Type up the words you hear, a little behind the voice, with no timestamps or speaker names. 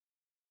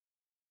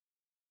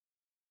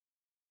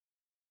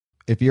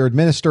If you're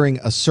administering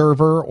a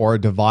server or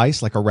a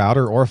device like a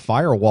router or a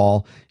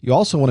firewall, you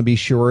also want to be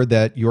sure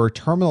that your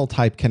terminal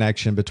type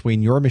connection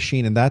between your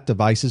machine and that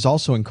device is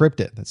also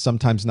encrypted. That's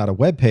sometimes not a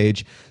web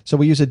page, so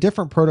we use a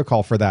different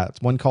protocol for that.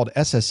 It's one called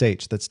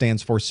SSH that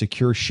stands for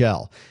Secure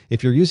Shell.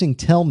 If you're using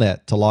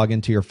Telnet to log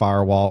into your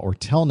firewall or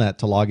Telnet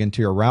to log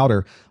into your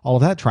router, all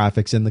of that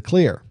traffic's in the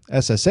clear.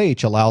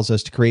 SSH allows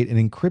us to create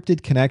an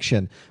encrypted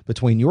connection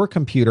between your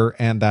computer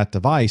and that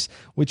device,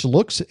 which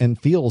looks and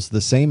feels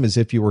the same as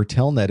if you were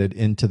telnetted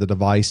into the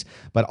device,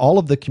 but all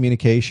of the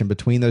communication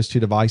between those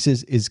two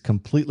devices is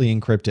completely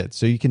encrypted.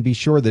 So you can be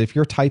sure that if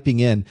you're typing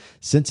in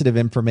sensitive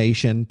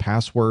information,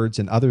 passwords,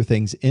 and other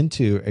things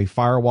into a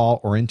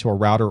firewall or into a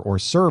router or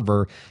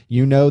server,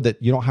 you know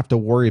that you don't have to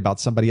worry about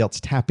somebody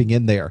else tapping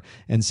in there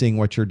and seeing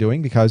what you're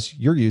doing because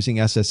you're using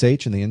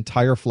SSH and the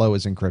entire flow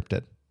is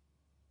encrypted.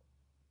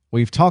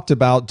 We've talked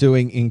about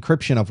doing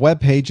encryption of web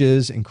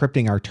pages,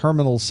 encrypting our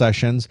terminal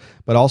sessions,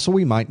 but also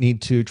we might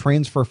need to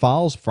transfer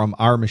files from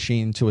our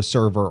machine to a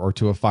server or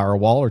to a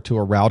firewall or to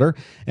a router,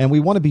 and we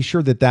want to be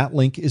sure that that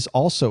link is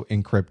also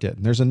encrypted.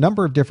 And there's a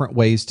number of different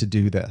ways to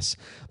do this.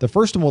 The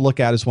first one we'll look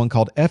at is one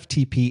called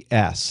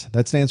FTPS.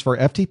 That stands for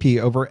FTP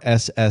over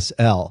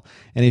SSL.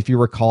 And if you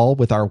recall,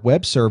 with our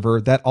web server,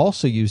 that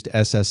also used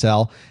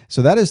SSL.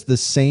 So that is the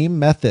same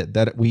method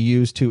that we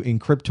use to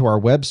encrypt to our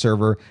web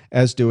server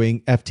as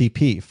doing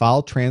FTP.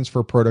 File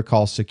Transfer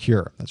Protocol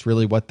Secure. That's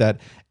really what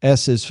that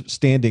S is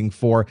standing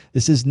for.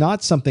 This is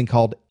not something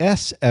called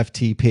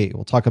SFTP.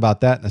 We'll talk about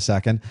that in a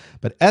second.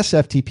 But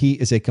SFTP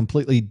is a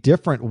completely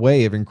different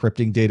way of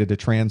encrypting data to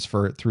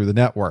transfer through the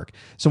network.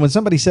 So when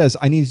somebody says,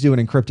 I need to do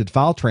an encrypted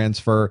file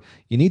transfer,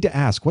 you need to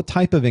ask, what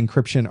type of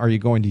encryption are you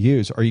going to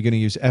use? Are you going to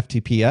use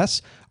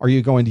FTPS? Are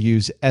you going to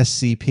use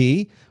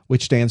SCP?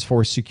 Which stands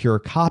for Secure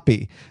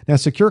Copy. Now,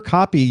 Secure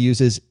Copy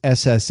uses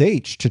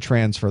SSH to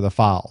transfer the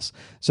files.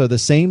 So the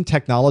same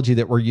technology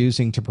that we're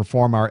using to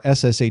perform our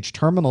SSH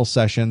terminal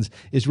sessions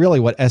is really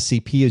what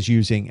SCP is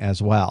using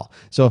as well.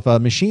 So if a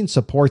machine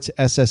supports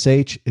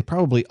SSH, it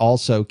probably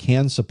also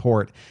can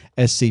support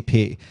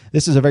SCP.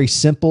 This is a very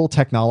simple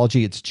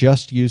technology. It's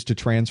just used to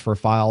transfer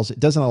files. It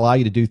doesn't allow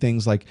you to do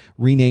things like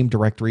rename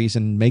directories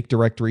and make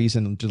directories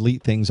and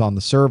delete things on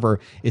the server.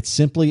 It's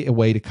simply a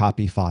way to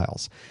copy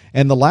files.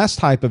 And the last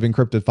type of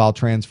encrypted file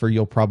transfer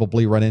you'll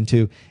probably run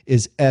into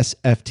is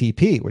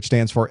SFTP, which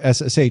stands for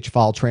SSH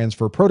File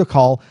Transfer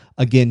Protocol,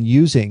 again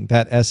using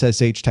that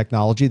SSH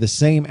technology, the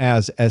same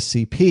as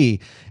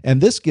SCP. And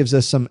this gives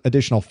us some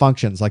additional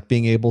functions like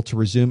being able to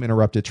resume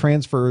interrupted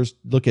transfers,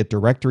 look at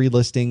directory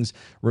listings,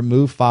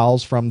 remove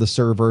files from the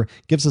server,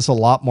 gives us a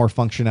lot more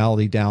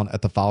functionality down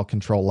at the file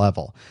control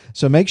level.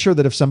 So make sure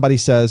that if somebody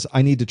says,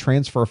 I need to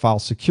transfer a file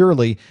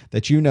securely,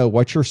 that you know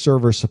what your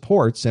server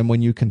supports. And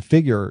when you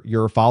configure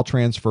your file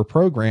transfer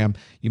program,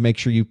 you make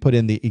sure you put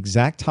in the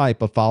exact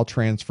type of file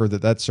transfer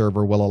that that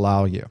server will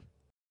allow you.